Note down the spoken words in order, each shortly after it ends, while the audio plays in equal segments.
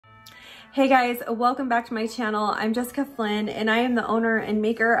Hey guys, welcome back to my channel. I'm Jessica Flynn and I am the owner and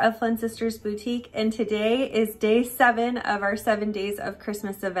maker of Flynn Sisters Boutique, and today is day 7 of our 7 days of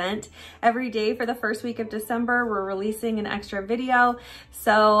Christmas event. Every day for the first week of December we're releasing an extra video,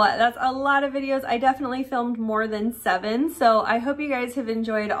 so that's a lot of videos. I definitely filmed more than 7, so I hope you guys have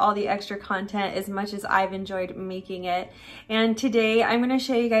enjoyed all the extra content as much as I've enjoyed making it. And today I'm going to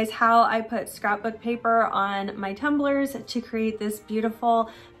show you guys how I put scrapbook paper on my tumblers to create this beautiful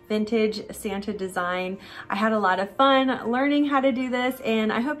vintage Santa design. I had a lot of fun learning how to do this,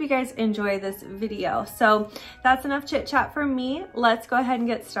 and I hope you guys enjoy this video. So that's enough chit chat from me. Let's go ahead and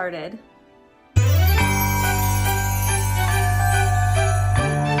get started.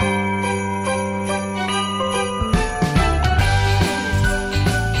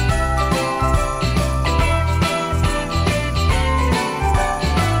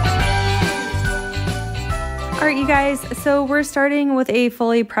 Alright you guys, so we're starting with a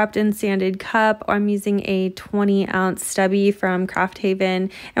fully prepped and sanded cup. I'm using a 20-ounce Stubby from Craft Haven.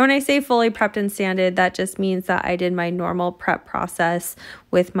 And when I say fully prepped and sanded, that just means that I did my normal prep process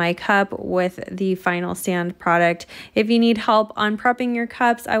with my cup with the final sand product. If you need help on prepping your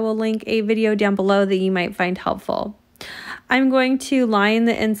cups, I will link a video down below that you might find helpful. I'm going to line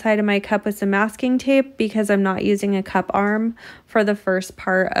the inside of my cup with some masking tape because I'm not using a cup arm for the first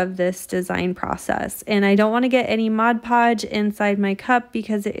part of this design process. And I don't want to get any Mod Podge inside my cup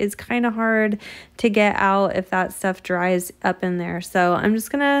because it is kind of hard to get out if that stuff dries up in there. So I'm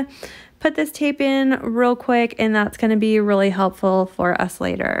just going to put this tape in real quick, and that's going to be really helpful for us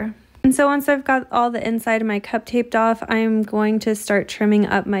later. And so once I've got all the inside of my cup taped off, I'm going to start trimming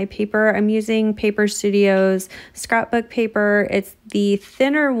up my paper. I'm using Paper Studio's scrapbook paper. It's the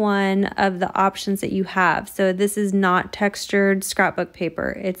thinner one of the options that you have. So this is not textured scrapbook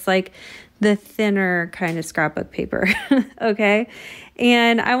paper. It's like the thinner kind of scrapbook paper, okay?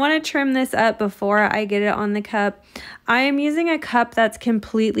 And I want to trim this up before I get it on the cup. I am using a cup that's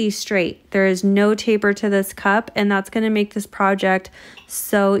completely straight. There is no taper to this cup, and that's going to make this project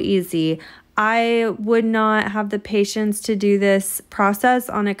so easy. I would not have the patience to do this process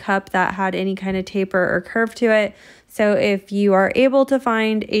on a cup that had any kind of taper or curve to it. So if you are able to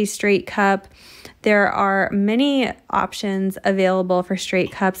find a straight cup, there are many options available for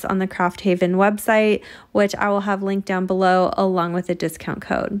straight cups on the Craft Haven website, which I will have linked down below along with a discount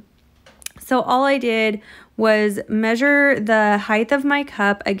code. So all I did was measure the height of my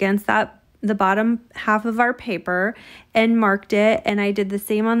cup against the bottom half of our paper and marked it, and I did the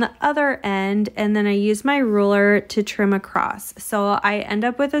same on the other end, and then I used my ruler to trim across. So I end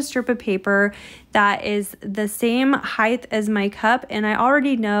up with a strip of paper that is the same height as my cup, and I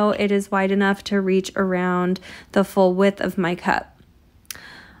already know it is wide enough to reach around the full width of my cup.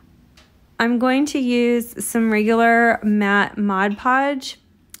 I'm going to use some regular matte Mod Podge.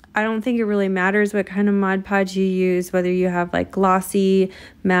 I don't think it really matters what kind of Mod Podge you use, whether you have like glossy,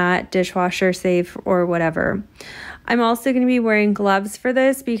 matte, dishwasher safe, or whatever. I'm also going to be wearing gloves for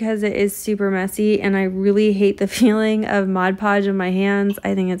this because it is super messy and I really hate the feeling of Mod Podge in my hands.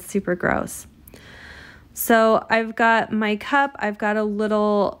 I think it's super gross. So I've got my cup, I've got a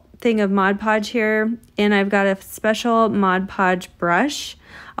little thing of Mod Podge here, and I've got a special Mod Podge brush.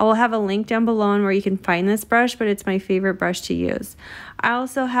 I will have a link down below on where you can find this brush, but it's my favorite brush to use. I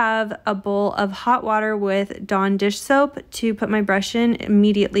also have a bowl of hot water with Dawn dish soap to put my brush in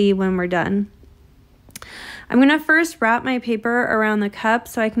immediately when we're done. I'm going to first wrap my paper around the cup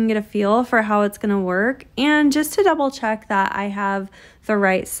so I can get a feel for how it's going to work, and just to double check that I have the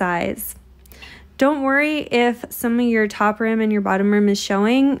right size. Don't worry if some of your top rim and your bottom rim is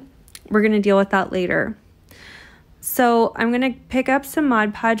showing. We're going to deal with that later. So I'm going to pick up some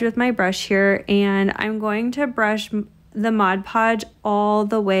Mod Podge with my brush here, and I'm going to brush the Mod Podge all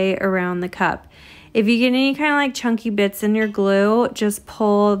the way around the cup. If you get any kind of like chunky bits in your glue, just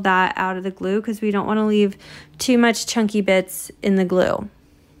pull that out of the glue because we don't want to leave too much chunky bits in the glue.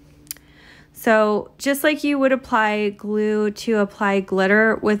 So just like you would apply glue to apply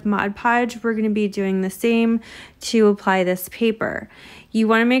glitter with Mod Podge, we're going to be doing the same to apply this paper. You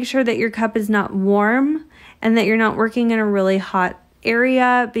want to make sure that your cup is not warm and that you're not working in a really hot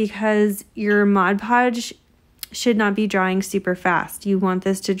area because your Mod Podge should not be drying super fast. You want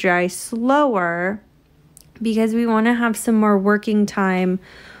this to dry slower because we want to have some more working time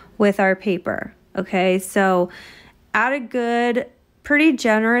with our paper. Okay, so add a good, pretty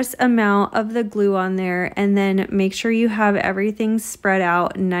generous amount of the glue on there, and then make sure you have everything spread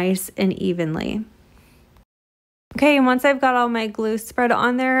out nice and evenly. Okay, and once I've got all my glue spread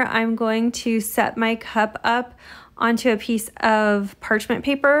on there, I'm going to set my cup up onto a piece of parchment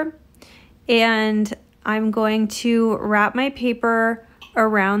paper, and I'm going to wrap my paper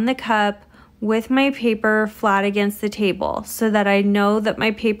around the cup with my paper flat against the table so that I know that my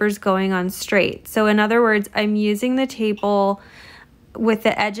paper's going on straight. So in other words, I'm using the table with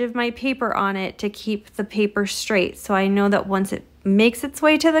the edge of my paper on it to keep the paper straight. So I know that once it makes its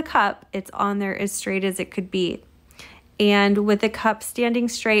way to the cup, it's on there as straight as it could be. And with the cup standing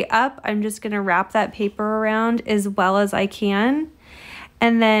straight up, I'm just gonna wrap that paper around as well as I can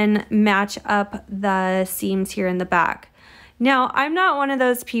and then match up the seams here in the back. Now, I'm not one of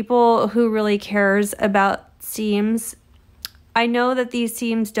those people who really cares about seams. I know that these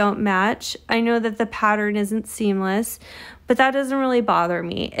seams don't match. I know that the pattern isn't seamless, but that doesn't really bother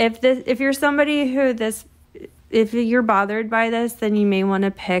me. If you're somebody who if you're bothered by this, then you may want to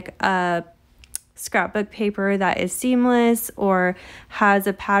pick a scrapbook paper that is seamless or has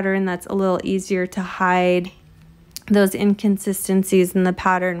a pattern that's a little easier to hide those inconsistencies in the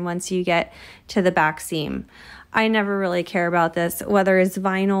pattern once you get to the back seam. I never really care about this, whether it's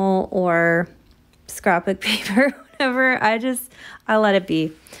vinyl or scrapbook paper, whatever. I let it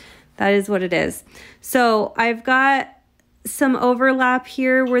be. That is what it is. So I've got some overlap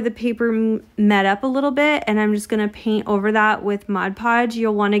here where the paper met up a little bit, and I'm just going to paint over that with Mod Podge.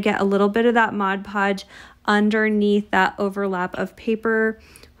 You'll want to get a little bit of that Mod Podge underneath that overlap of paper,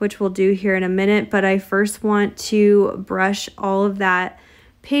 which we'll do here in a minute, but I first want to brush all of that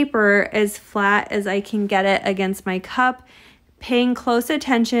paper as flat as I can get it against my cup, paying close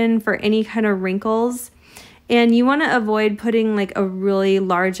attention for any kind of wrinkles. And you want to avoid putting like a really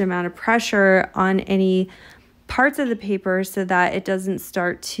large amount of pressure on any parts of the paper so that it doesn't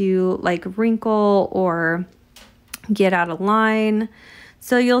start to like wrinkle or get out of line.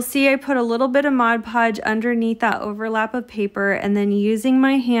 So you'll see I put a little bit of Mod Podge underneath that overlap of paper, and then using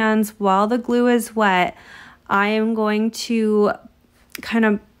my hands while the glue is wet, I am going to kind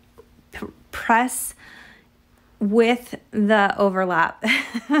of press with the overlap,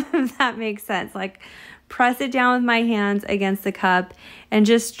 if that makes sense. Like press it down with my hands against the cup and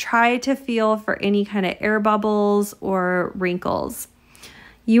just try to feel for any kind of air bubbles or wrinkles.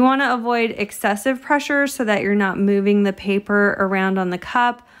 You want to avoid excessive pressure so that you're not moving the paper around on the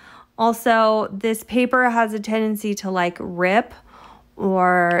cup. Also, this paper has a tendency to like rip,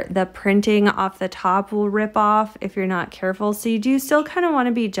 or the printing off the top will rip off if you're not careful. So you do still kind of want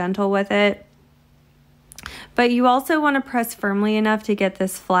to be gentle with it. But you also want to press firmly enough to get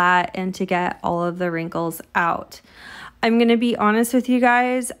this flat and to get all of the wrinkles out. I'm going to be honest with you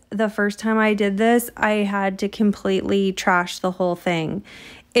guys, the first time I did this, I had to completely trash the whole thing.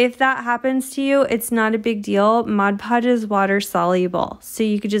 If that happens to you, it's not a big deal. Mod Podge is water soluble, so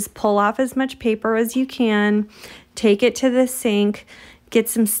you could just pull off as much paper as you can, take it to the sink, get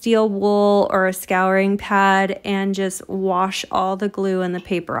some steel wool or a scouring pad, and just wash all the glue and the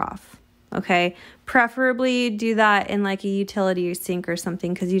paper off. Okay, preferably do that in like a utility sink or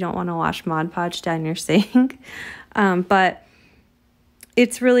something, because you don't want to wash Mod Podge down your sink. But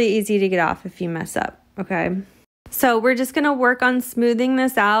it's really easy to get off if you mess up. Okay, so we're just going to work on smoothing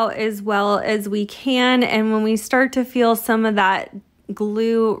this out as well as we can. And when we start to feel some of that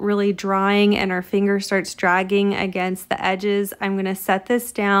glue really drying and our finger starts dragging against the edges, I'm going to set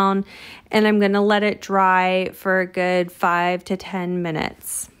this down and I'm going to let it dry for a good 5 to 10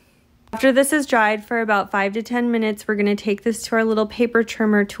 minutes. After this is dried for about 5 to 10 minutes, we're going to take this to our little paper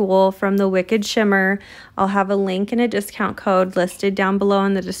trimmer tool from the Wicked Shimmer. I'll have a link and a discount code listed down below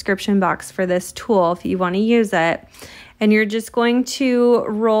in the description box for this tool if you want to use it. And you're just going to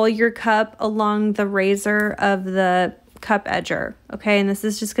roll your cup along the razor of the cup edger, okay? And this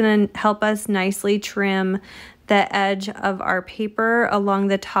is just going to help us nicely trim the edge of our paper along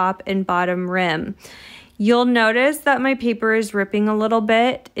the top and bottom rim. You'll notice that my paper is ripping a little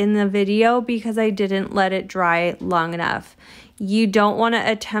bit in the video because I didn't let it dry long enough. You don't want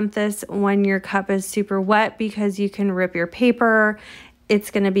to attempt this when your cup is super wet because you can rip your paper.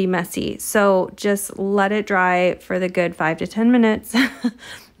 It's going to be messy. So just let it dry for the good 5 to 10 minutes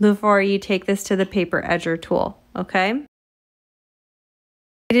before you take this to the paper edger tool, okay?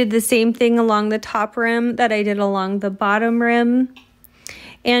 I did the same thing along the top rim that I did along the bottom rim.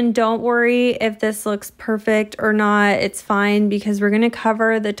 And don't worry if this looks perfect or not, it's fine, because we're going to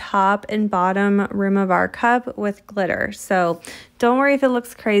cover the top and bottom rim of our cup with glitter. So don't worry if it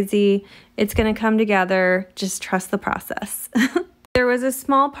looks crazy, it's going to come together, just trust the process. There was a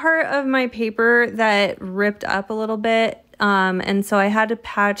small part of my paper that ripped up a little bit, and so I had to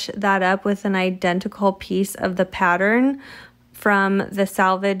patch that up with an identical piece of the pattern from the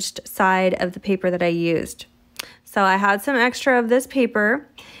salvaged side of the paper that I used. So I had some extra of this paper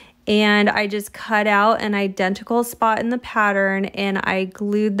and I just cut out an identical spot in the pattern and I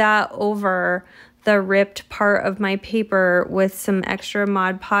glued that over the ripped part of my paper with some extra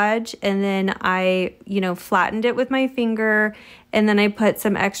Mod Podge, and then I, flattened it with my finger, and then I put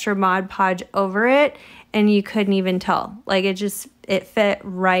some extra Mod Podge over it, and you couldn't even tell. Like it fit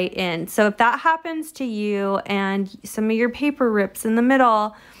right in. So if that happens to you and some of your paper rips in the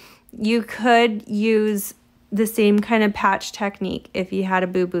middle, you could use the same kind of patch technique if you had a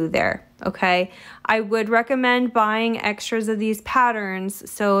boo-boo there, okay? I would recommend buying extras of these patterns.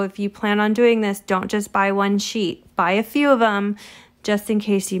 So if you plan on doing this, don't just buy one sheet. Buy a few of them just in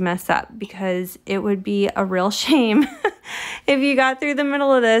case you mess up, because it would be a real shame if you got through the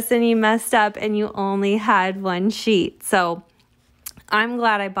middle of this and you messed up and you only had one sheet. So I'm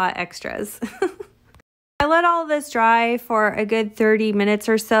glad I bought extras. I let all of this dry for a good 30 minutes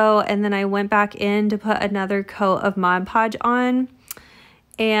or so, and then I went back in to put another coat of Mod Podge on.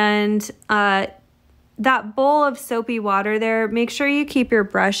 And that bowl of soapy water there, make sure you keep your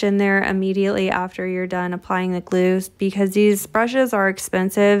brush in there immediately after you're done applying the glue, because these brushes are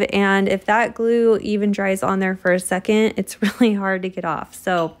expensive, and if that glue even dries on there for a second, it's really hard to get off.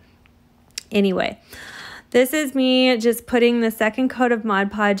 So anyway, this is me just putting the second coat of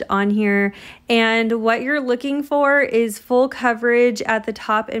Mod Podge on here, and what you're looking for is full coverage at the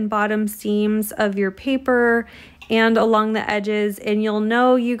top and bottom seams of your paper and along the edges, and you'll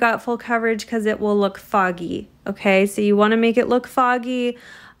know you got full coverage because it will look foggy, okay? So you want to make it look foggy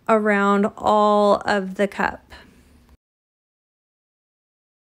around all of the cup.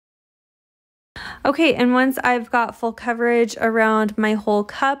 Okay, and once I've got full coverage around my whole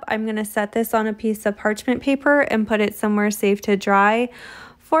cup, I'm going to set this on a piece of parchment paper and put it somewhere safe to dry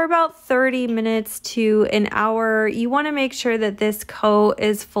for about 30 minutes to an hour. You want to make sure that this coat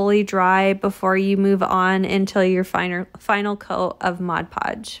is fully dry before you move on until your final coat of Mod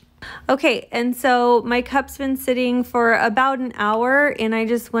Podge. Okay, and so my cup's been sitting for about an hour, and I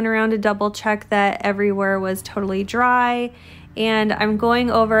just went around to double check that everywhere was totally dry. And I'm going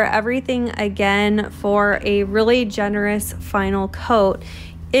over everything again for a really generous final coat.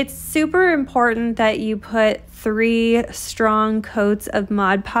 It's super important that you put 3 strong coats of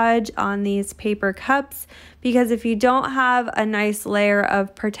Mod Podge on these paper cups, because if you don't have a nice layer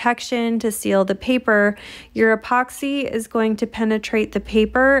of protection to seal the paper, your epoxy is going to penetrate the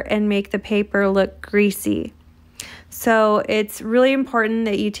paper and make the paper look greasy. So it's really important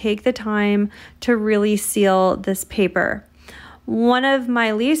that you take the time to really seal this paper. One of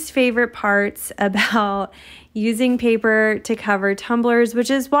my least favorite parts about using paper to cover tumblers,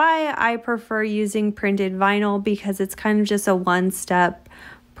 which is why I prefer using printed vinyl, because it's kind of just a one-step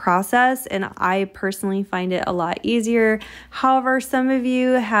process, and I personally find it a lot easier. However, some of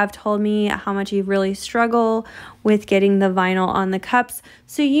you have told me how much you really struggle with getting the vinyl on the cups,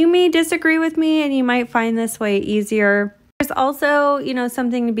 so you may disagree with me and you might find this way easier. There's also,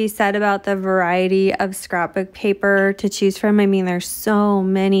 something to be said about the variety of scrapbook paper to choose from. I mean, there's so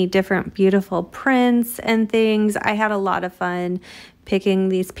many different beautiful prints and things. I had a lot of fun picking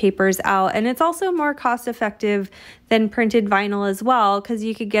these papers out, and it's also more cost effective than printed vinyl as well, because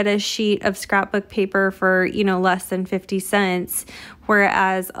you could get a sheet of scrapbook paper for less than 50 cents,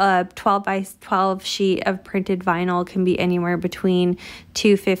 whereas a 12 by 12 sheet of printed vinyl can be anywhere between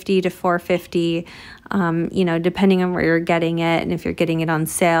 $2.50 to $4.50, depending on where you're getting it and if you're getting it on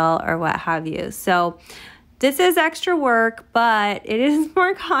sale or what have you. So this is extra work, but it is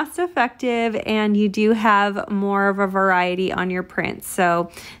more cost effective, and you do have more of a variety on your prints.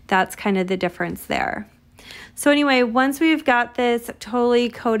 So that's kind of the difference there. So anyway, once we've got this totally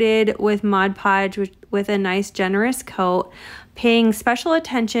coated with Mod Podge with a nice generous coat, paying special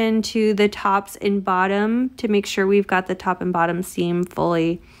attention to the tops and bottom to make sure we've got the top and bottom seam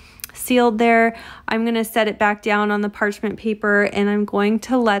fully sealed there, I'm going to set it back down on the parchment paper, and I'm going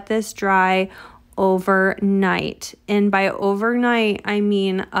to let this dry overnight. And by overnight, I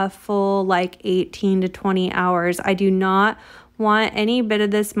mean a full 18 to 20 hours. I do not want any bit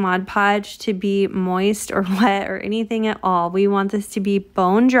of this Mod Podge to be moist or wet or anything at all. We want this to be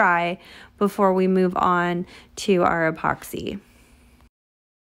bone dry before we move on to our epoxy.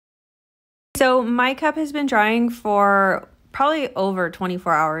 So my cup has been drying for probably over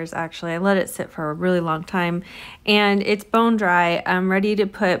 24 hours. Actually, I let it sit for a really long time, and it's bone dry. I'm ready to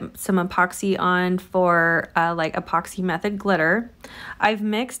put some epoxy on for epoxy method glitter. I've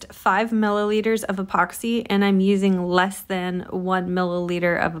mixed 5 milliliters of epoxy, and I'm using less than 1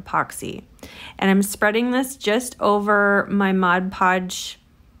 milliliter of epoxy, and I'm spreading this just over my Mod Podge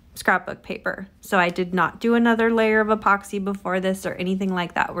scrapbook paper. So I did not do another layer of epoxy before this or anything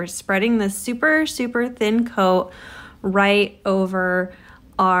like that. We're spreading this super thin coat right over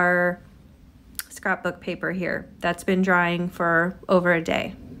our scrapbook paper here that's been drying for over a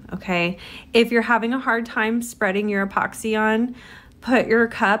day. okay? If you're having a hard time spreading your epoxy on, put your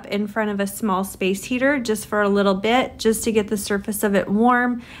cup in front of a small space heater just for a little bit, just to get the surface of it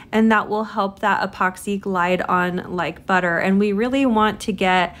warm, and that will help that epoxy glide on like butter. And we really want to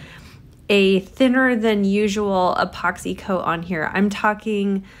get a thinner than usual epoxy coat on here. I'm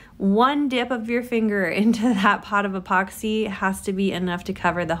talking one dip of your finger into that pot of epoxy has to be enough to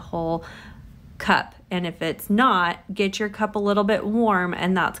cover the whole cup. And if it's not, get your cup a little bit warm,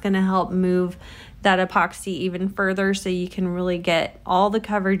 and that's going to help move that epoxy even further so you can really get all the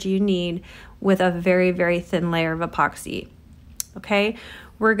coverage you need with a very, very thin layer of epoxy. Okay,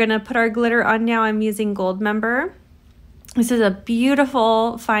 we're going to put our glitter on now. I'm using Gold Member. This is a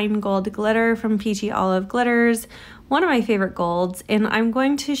beautiful fine gold glitter from Peachy Olive Glitters, one of my favorite golds, and I'm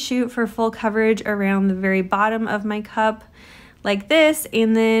going to shoot for full coverage around the very bottom of my cup like this,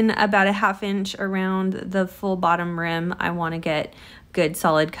 and then about a 1/2 inch around the full bottom rim. I want to get good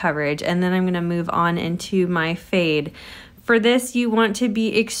solid coverage, and then I'm going to move on into my fade. For this, you want to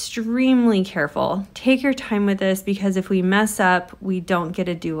be extremely careful. Take your time with this, because if we mess up, we don't get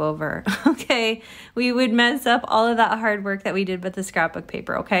a do-over, okay? We would mess up all of that hard work that we did with the scrapbook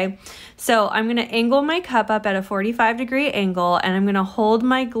paper, okay? So I'm gonna angle my cup up at a 45-degree angle, and I'm gonna hold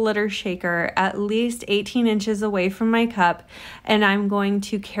my glitter shaker at least 18 inches away from my cup, and I'm going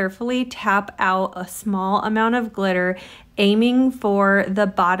to carefully tap out a small amount of glitter, aiming for the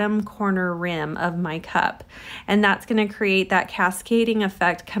bottom corner rim of my cup. And that's going to create that cascading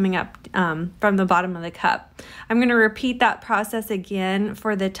effect coming up from the bottom of the cup. I'm going to repeat that process again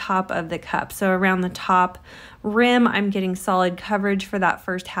for the top of the cup. So around the top rim, I'm getting solid coverage for that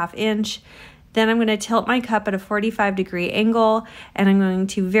first 1/2 inch. Then I'm going to tilt my cup at a 45-degree angle, and I'm going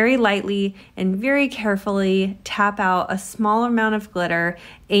to very lightly and very carefully tap out a small amount of glitter,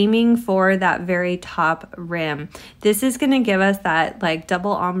 aiming for that very top rim. This is going to give us that like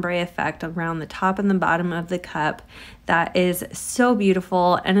double ombre effect around the top and the bottom of the cup. That is so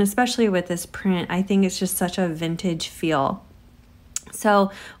beautiful, and especially with this print, I think it's just such a vintage feel.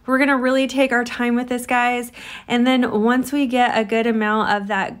 So we're going to really take our time with this, guys. And then once we get a good amount of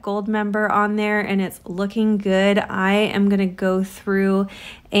that Gold Member on there and it's looking good, I am going to go through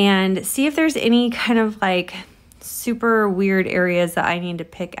and see if there's any kind of like super weird areas that I need to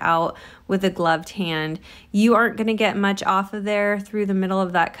pick out with a gloved hand. You aren't going to get much off of there through the middle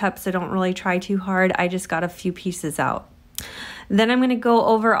of that cup, so don't really try too hard. I just got a few pieces out. Then I'm going to go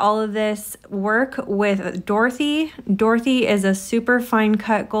over all of this work with Dorothy. Dorothy is a super fine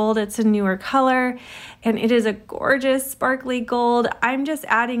cut gold. It's a newer color, and it is a gorgeous sparkly gold. I'm just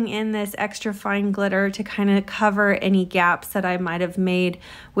adding in this extra fine glitter to kind of cover any gaps that I might have made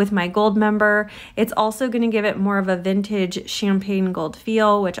with my Gold Member. It's also going to give it more of a vintage champagne gold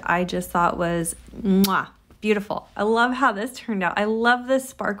feel, which I just thought was mwah. Beautiful. I love how this turned out. I love the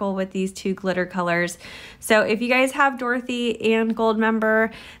sparkle with these two glitter colors. So if you guys have Dorothy and Gold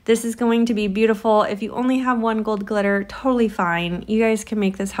Member, this is going to be beautiful. If you only have one gold glitter, totally fine. You guys can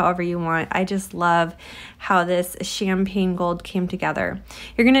make this however you want. I just love how this champagne gold came together.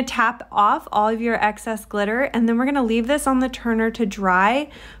 You're going to tap off all of your excess glitter, and then we're going to leave this on the turner to dry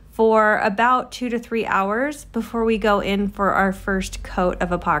for about 2 to 3 hours before we go in for our first coat of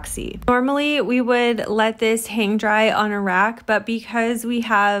epoxy. Normally we would let this hang dry on a rack, but because we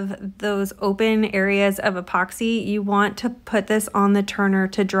have those open areas of epoxy, you want to put this on the turner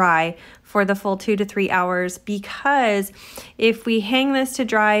to dry for the full 2 to 3 hours, because if we hang this to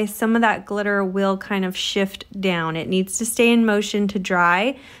dry, some of that glitter will kind of shift down. It needs to stay in motion to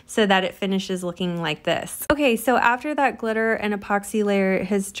dry so that it finishes looking like this. Okay, so after that glitter and epoxy layer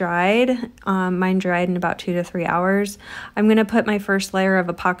has dried, mine dried in about 2 to 3 hours, I'm gonna put my first layer of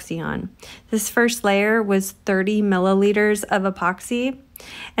epoxy on. This first layer was 30 milliliters of epoxy.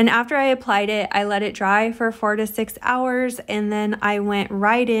 And after I applied it, I let it dry for 4 to 6 hours, and then I went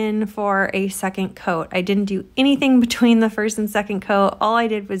right in for a second coat. I didn't do anything between the first and second coat. All I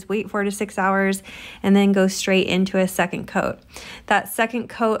did was wait 4 to 6 hours and then go straight into a second coat. That second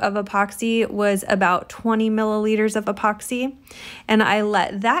coat of epoxy was about 20 milliliters of epoxy, and I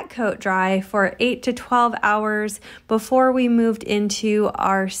let that coat dry for 8 to 12 hours before we moved into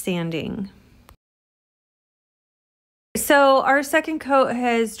our sanding. So our second coat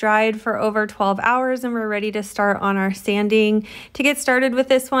has dried for over 12 hours and we're ready to start on our sanding. To get started with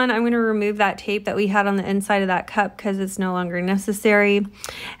this one, I'm going to remove that tape that we had on the inside of that cup because it's no longer necessary.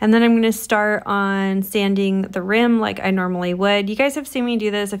 And then I'm going to start on sanding the rim like I normally would. You guys have seen me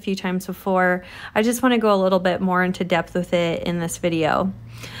do this a few times before. I just want to go a little bit more into depth with it in this video.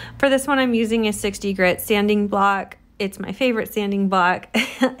 For this one, I'm using a 60 grit sanding block. It's my favorite sanding block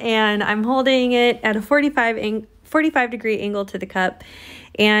and I'm holding it at a 45 degree angle to the cup,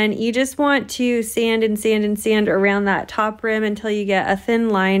 And you just want to sand and sand and sand around that top rim until you get a thin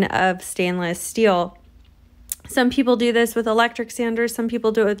line of stainless steel. Some people do this with electric sanders, some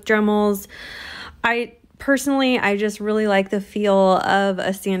people do it with Dremels. Personally, I just really like the feel of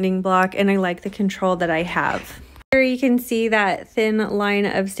a sanding block, and I like the control that I have. Here you can see that thin line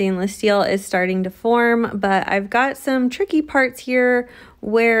of stainless steel is starting to form, but I've got some tricky parts here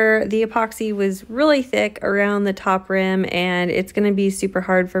where the epoxy was really thick around the top rim, and it's going to be super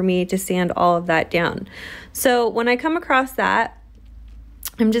hard for me to sand all of that down. So when I come across that,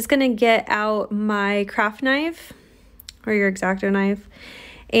 I'm just going to get out my craft knife or your X-Acto knife,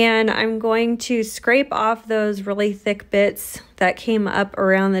 and I'm going to scrape off those really thick bits that came up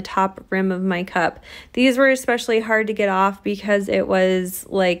around the top rim of my cup. These were especially hard to get off because it was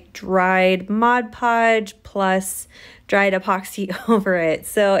like dried Mod Podge plus dried epoxy over it.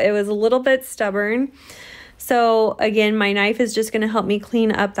 So it was a little bit stubborn. So again, my knife is just going to help me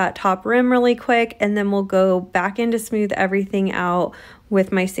clean up that top rim really quick, and then we'll go back in to smooth everything out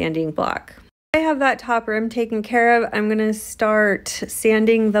with my sanding block. I have that top rim taken care of. I'm going to start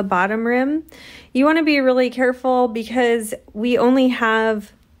sanding the bottom rim. You want to be really careful because we only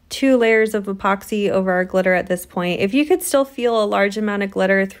have 2 layers of epoxy over our glitter at this point. If you could still feel a large amount of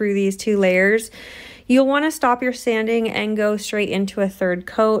glitter through these 2 layers, you'll want to stop your sanding and go straight into a 3rd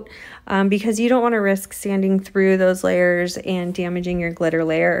coat because you don't want to risk sanding through those layers and damaging your glitter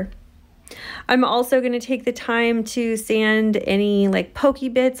layer. I'm also going to take the time to sand any like pokey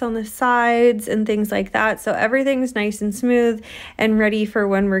bits on the sides and things like that, so everything's nice and smooth and ready for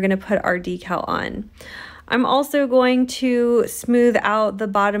when we're going to put our decal on. I'm also going to smooth out the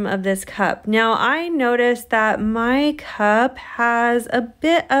bottom of this cup. Now I noticed that my cup has a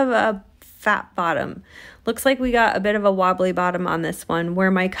bit of a fat bottom. Looks like we got a bit of a wobbly bottom on this one,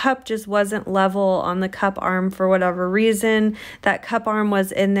 where my cup just wasn't level on the cup arm for whatever reason. That cup arm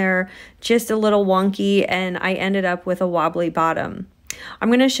was in there just a little wonky, and I ended up with a wobbly bottom. I'm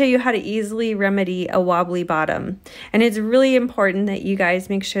going to show you how to easily remedy a wobbly bottom, and it's really important that you guys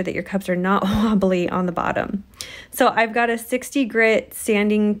make sure that your cups are not wobbly on the bottom. So I've got a 60 grit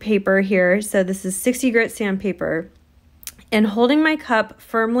sanding paper here. So this is 60 grit sandpaper, and holding my cup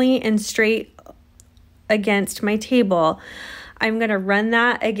firmly and straight against my table, I'm going to run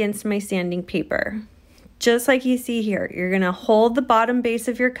that against my sanding paper. Just like you see here, you're going to hold the bottom base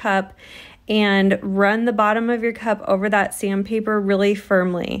of your cup and run the bottom of your cup over that sandpaper really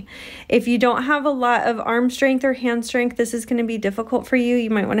firmly. If you don't have a lot of arm strength or hand strength, this is going to be difficult for you. You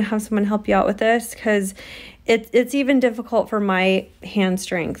might want to have someone help you out with this because it's even difficult for my hand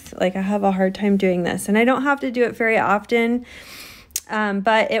strength. Like, I have a hard time doing this, and I don't have to do it very often.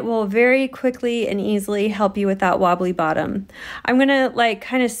 But it will very quickly and easily help you with that wobbly bottom. I'm gonna like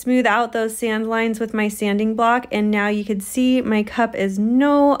kind of smooth out those sand lines with my sanding block, and now you can see my cup is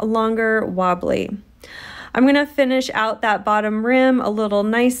no longer wobbly. I'm gonna finish out that bottom rim a little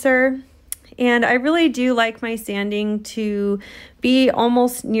nicer, and I really do like my sanding to be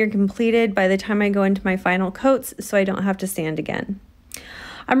almost near completed by the time I go into my final coats, so I don't have to sand again.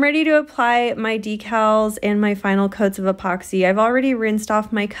 I'm ready to apply my decals and my final coats of epoxy. I've already rinsed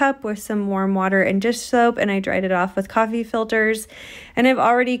off my cup with some warm water and dish soap, and I dried it off with coffee filters, and I've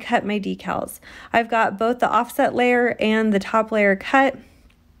already cut my decals. I've got both the offset layer and the top layer cut.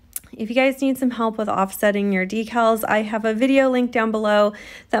 If you guys need some help with offsetting your decals, I have a video link down below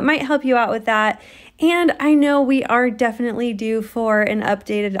that might help you out with that. And I know we are definitely due for an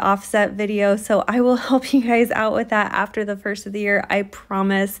updated offset video, so I will help you guys out with that after the first of the year. I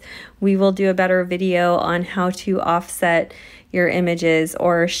promise we will do a better video on how to offset your images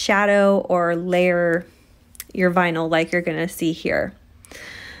or shadow or layer your vinyl like you're gonna see here.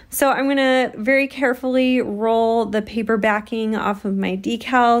 So I'm gonna very carefully roll the paper backing off of my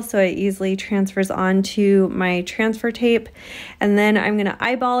decal so it easily transfers onto my transfer tape. And then I'm gonna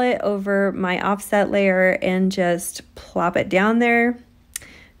eyeball it over my offset layer and just plop it down there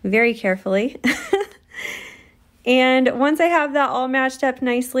very carefully. And once I have that all matched up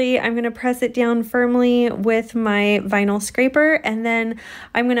nicely, I'm gonna press it down firmly with my vinyl scraper, and then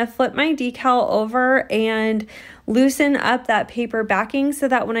I'm gonna flip my decal over and loosen up that paper backing so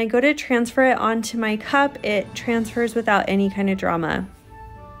that when I go to transfer it onto my cup, it transfers without any kind of drama.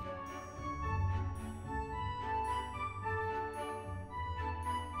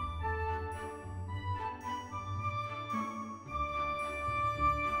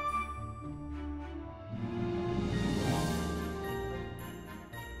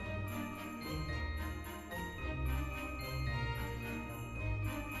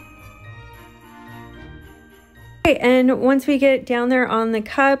 right, and once we get down there on the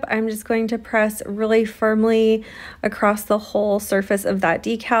cup, I'm just going to press really firmly across the whole surface of that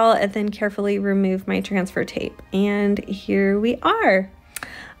decal and then carefully remove my transfer tape. And here we are.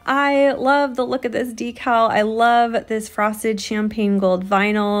 I love the look of this decal. I love this frosted champagne gold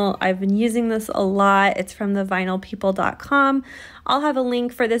vinyl. I've been using this a lot. It's from the vinylpeople.com. I'll have a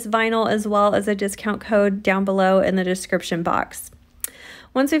link for this vinyl as well as a discount code down below in the description box.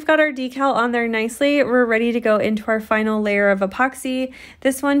 Once we've got our decal on there nicely, we're ready to go into our final layer of epoxy.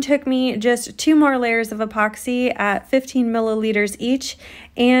 This one took me just 2 more layers of epoxy at 15 milliliters each,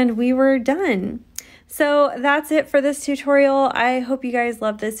 and we were done. So that's it for this tutorial. I hope you guys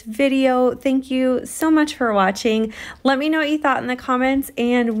love this video. Thank you so much for watching. Let me know what you thought in the comments,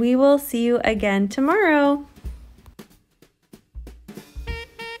 and we will see you again tomorrow.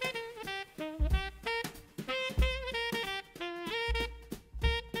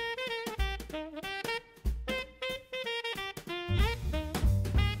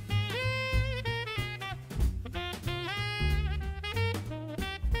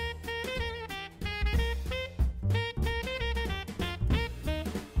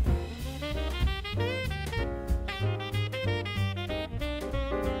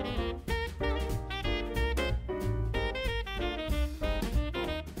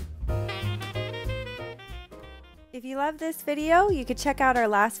 If you love this video, you could check out our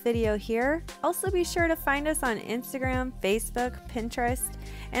last video here. Also be sure to find us on Instagram, Facebook, Pinterest,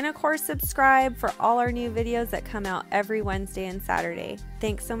 and of course subscribe for all our new videos that come out every Wednesday and Saturday.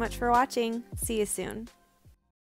 Thanks so much for watching. See you soon.